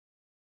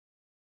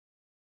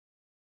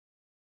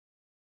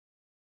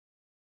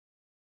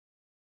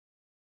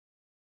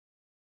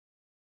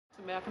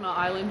Mackinac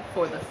Island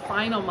for the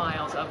final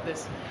miles of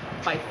this,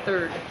 my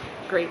third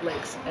Great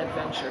Lakes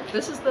adventure.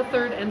 This is the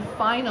third and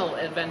final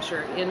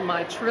adventure in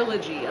my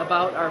trilogy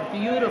about our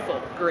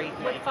beautiful Great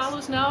Lakes. What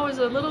follows now is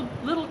a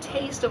little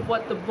taste of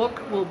what the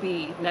book will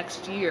be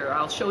next year.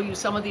 I'll show you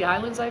some of the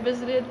islands I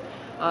visited,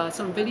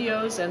 some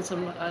videos, and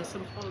some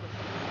photos.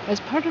 As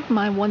part of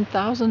my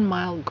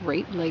 1,000-mile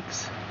Great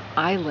Lakes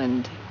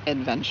Island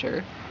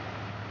adventure,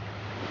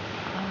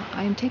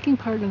 I am taking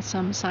part in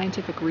some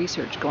scientific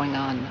research going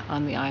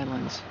on the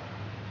islands.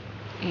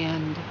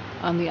 And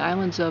on the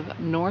islands of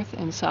North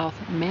and South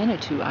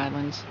Manitou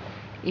Islands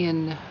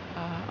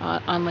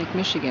on Lake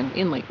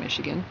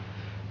Michigan,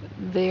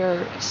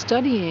 they're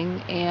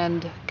studying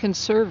and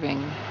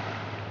conserving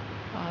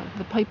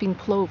the piping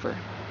plover.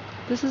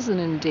 This is an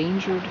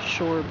endangered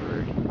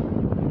shorebird.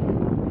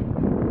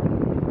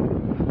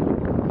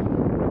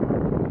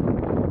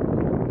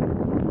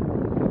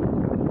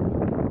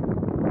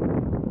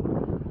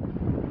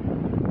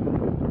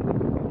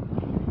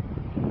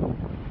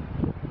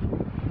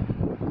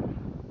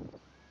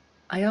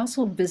 I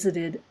also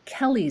visited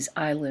Kelly's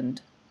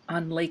Island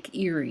on Lake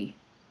Erie.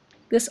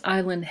 This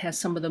island has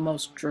some of the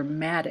most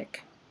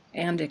dramatic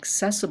and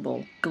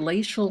accessible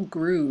glacial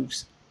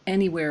grooves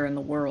anywhere in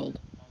the world.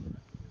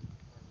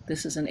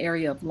 This is an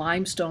area of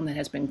limestone that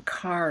has been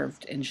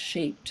carved and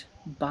shaped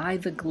by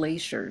the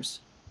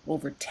glaciers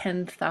over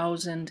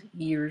 10,000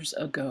 years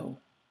ago.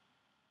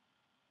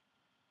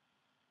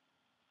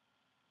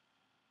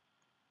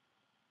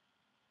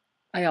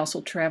 I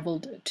also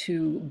traveled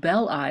to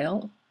Belle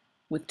Isle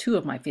with two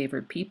of my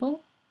favorite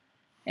people,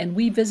 and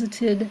we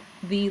visited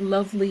the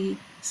lovely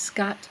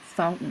Scott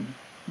Fountain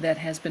that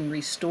has been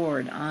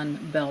restored on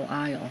Belle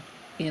Isle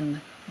in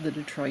the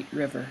Detroit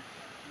River.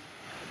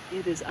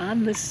 It is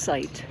on this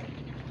site,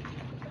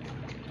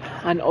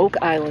 on Oak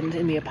Island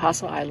in the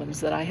Apostle Islands,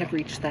 that I have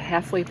reached the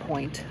halfway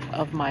point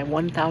of my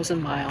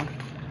 1,000-mile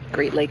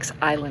Great Lakes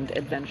Island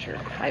adventure.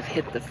 I've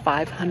hit the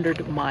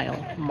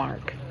 500-mile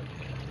mark.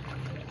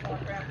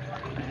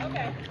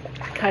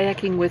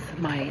 Kayaking with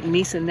my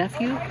niece and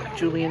nephew,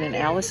 Julian and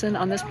Allison,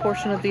 on this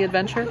portion of the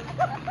adventure.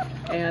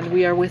 And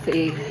we are with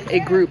a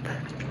group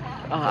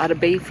out of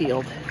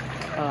Bayfield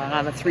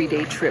on a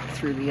 3-day trip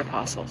through the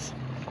Apostles.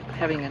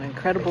 Having an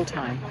incredible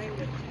time.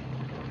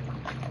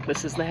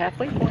 This is the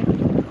halfway point.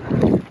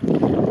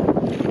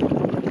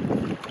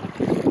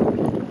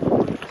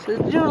 This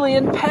is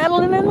Julian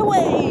paddling in the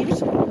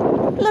waves.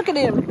 Look at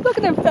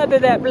him feather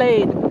that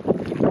blade.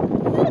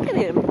 Look at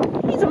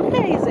him, he's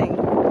amazing.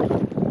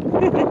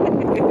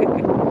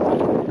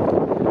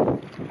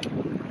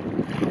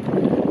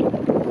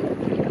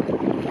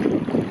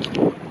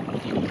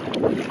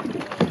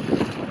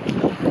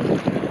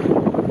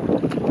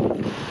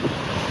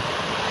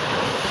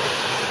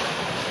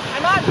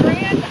 I'm on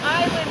Grand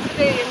Island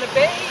today in the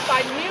bay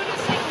by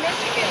Munising,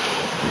 Michigan.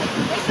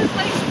 This is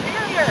Lake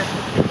Superior.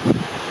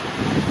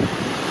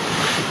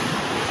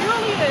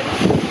 Julian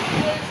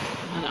is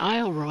on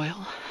Isle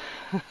Royal.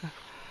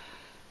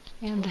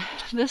 And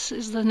this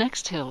is the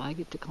next hill I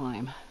get to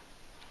climb.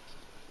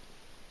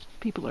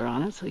 People are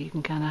on it, so you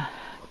can kind of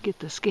get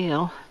the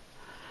scale.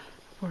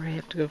 Or I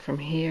have to go from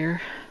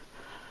here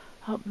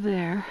up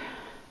there.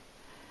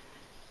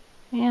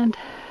 And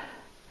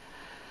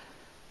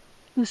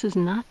this is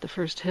not the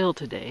first hill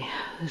today.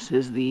 This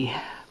is the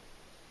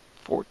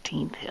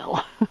 14th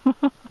hill.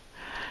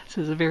 This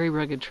is a very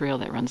rugged trail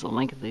that runs the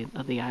length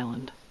of the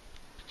island,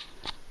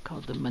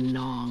 called the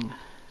Manong.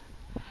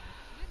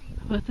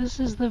 But this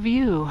is the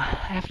view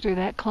after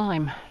that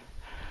climb.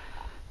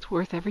 It's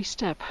worth every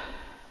step.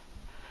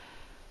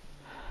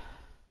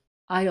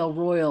 Isle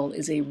Royal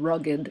is a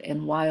rugged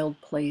and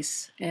wild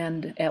place,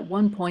 and at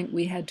one point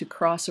we had to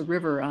cross a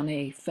river on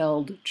a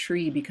felled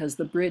tree because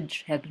the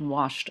bridge had been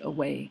washed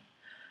away.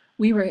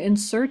 We were in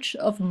search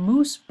of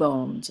moose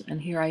bones,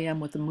 and here I am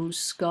with a moose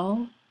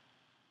skull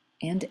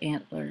and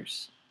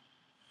antlers.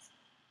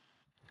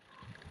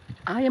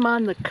 I am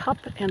on the Cup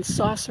and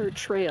Saucer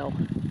Trail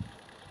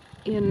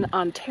in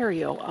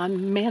Ontario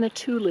on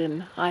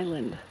Manitoulin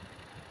Island.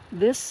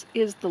 This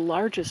is the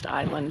largest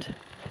island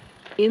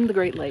in the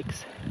Great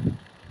Lakes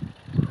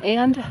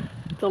and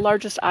the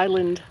largest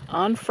island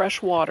on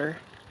fresh water,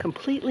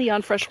 completely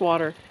on fresh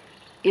water,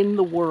 in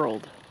the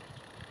world.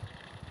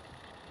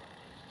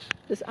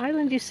 This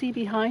island you see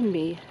behind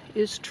me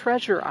is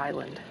Treasure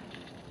Island.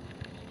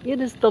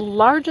 It is the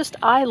largest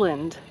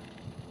island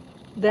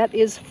that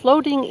is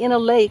floating in a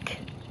lake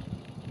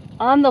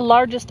on the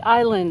largest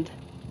island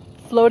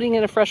floating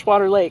in a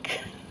freshwater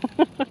lake.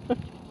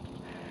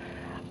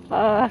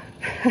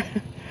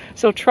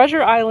 So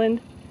Treasure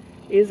Island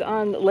is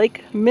on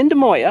Lake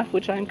Mindemoya,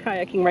 which I'm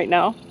kayaking right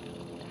now.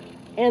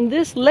 And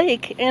this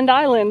lake and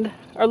island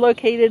are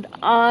located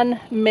on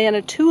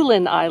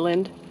Manitoulin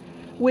Island,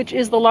 which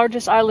is the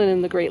largest island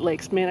in the Great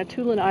Lakes.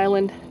 Manitoulin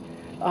Island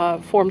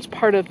forms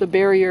part of the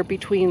barrier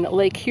between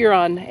Lake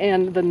Huron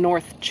and the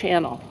North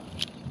Channel.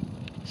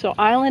 So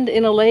island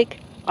in a lake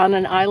on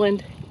an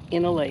island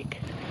in a lake.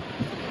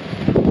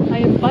 I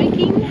am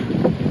biking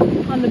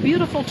on the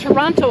beautiful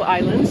Toronto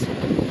Islands.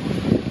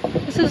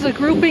 This is a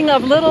grouping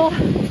of little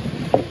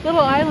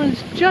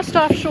islands just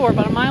offshore,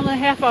 about 1.5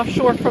 miles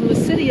offshore from the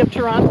city of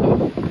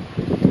Toronto.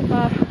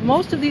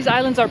 Most of these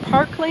islands are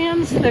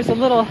parklands. There's a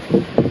little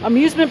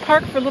amusement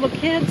park for little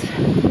kids.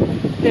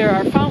 There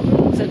are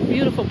fountains and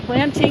beautiful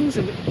plantings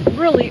and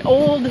really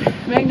old,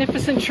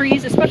 magnificent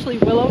trees, especially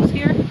willows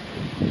here.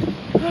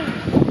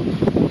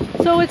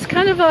 So it's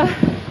kind of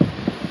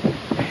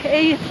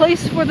a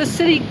place for the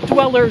city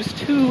dwellers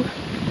to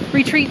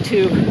retreat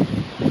to.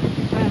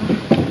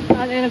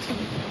 And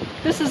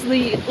this is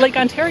the Lake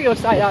Ontario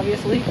side,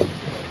 obviously.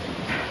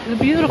 The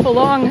beautiful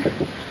long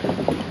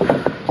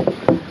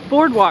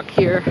boardwalk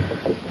here.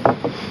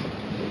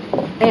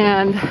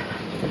 And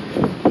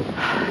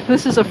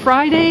this is a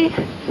Friday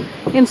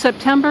in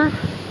September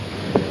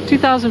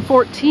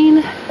 2014.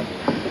 You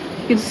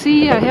can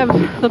see I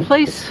have the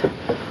place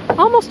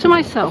almost to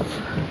myself.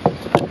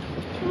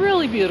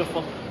 Really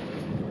beautiful.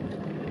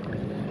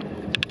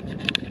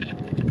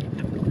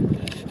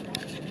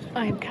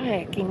 I'm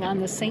kayaking on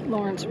the St.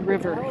 Lawrence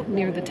River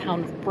near the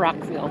town of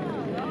Brockville,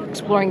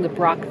 exploring the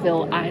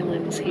Brockville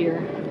Islands here.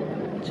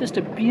 It's just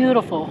a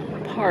beautiful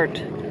part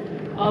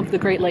of the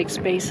Great Lakes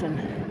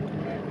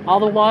Basin. All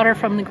the water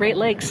from the Great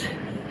Lakes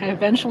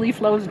eventually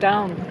flows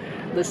down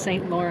the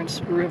St.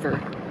 Lawrence River,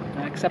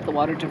 except the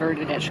water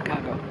diverted at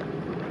Chicago.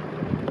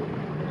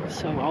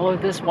 So all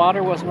of this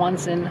water was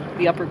once in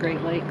the upper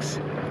Great Lakes.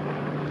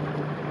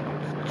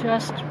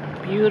 Just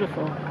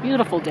beautiful,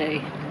 beautiful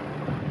day.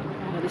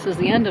 This is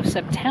the end of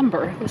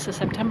September. This is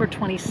September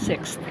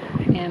 26th,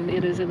 and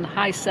it is in the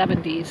high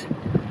 70s.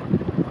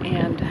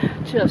 And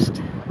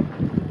just,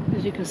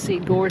 as you can see,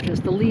 gorgeous.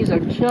 The leaves are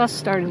just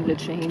starting to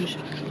change.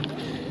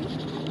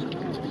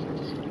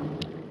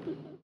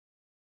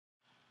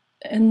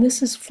 And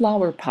this is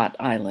Flower Pot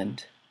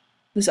Island.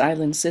 This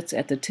island sits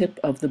at the tip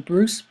of the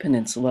Bruce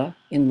Peninsula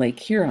in Lake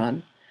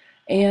Huron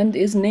and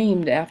is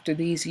named after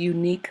these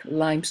unique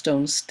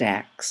limestone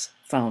stacks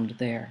found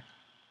there.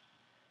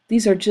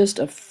 These are just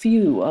a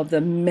few of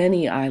the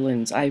many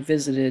islands I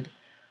visited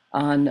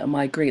on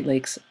my Great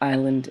Lakes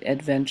Island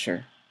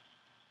adventure.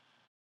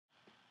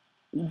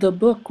 The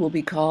book will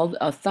be called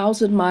A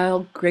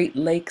 1,000-Mile Great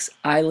Lakes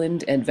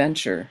Island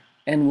Adventure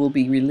and will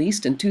be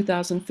released in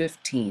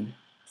 2015.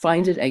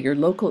 Find it at your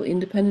local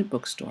independent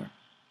bookstore.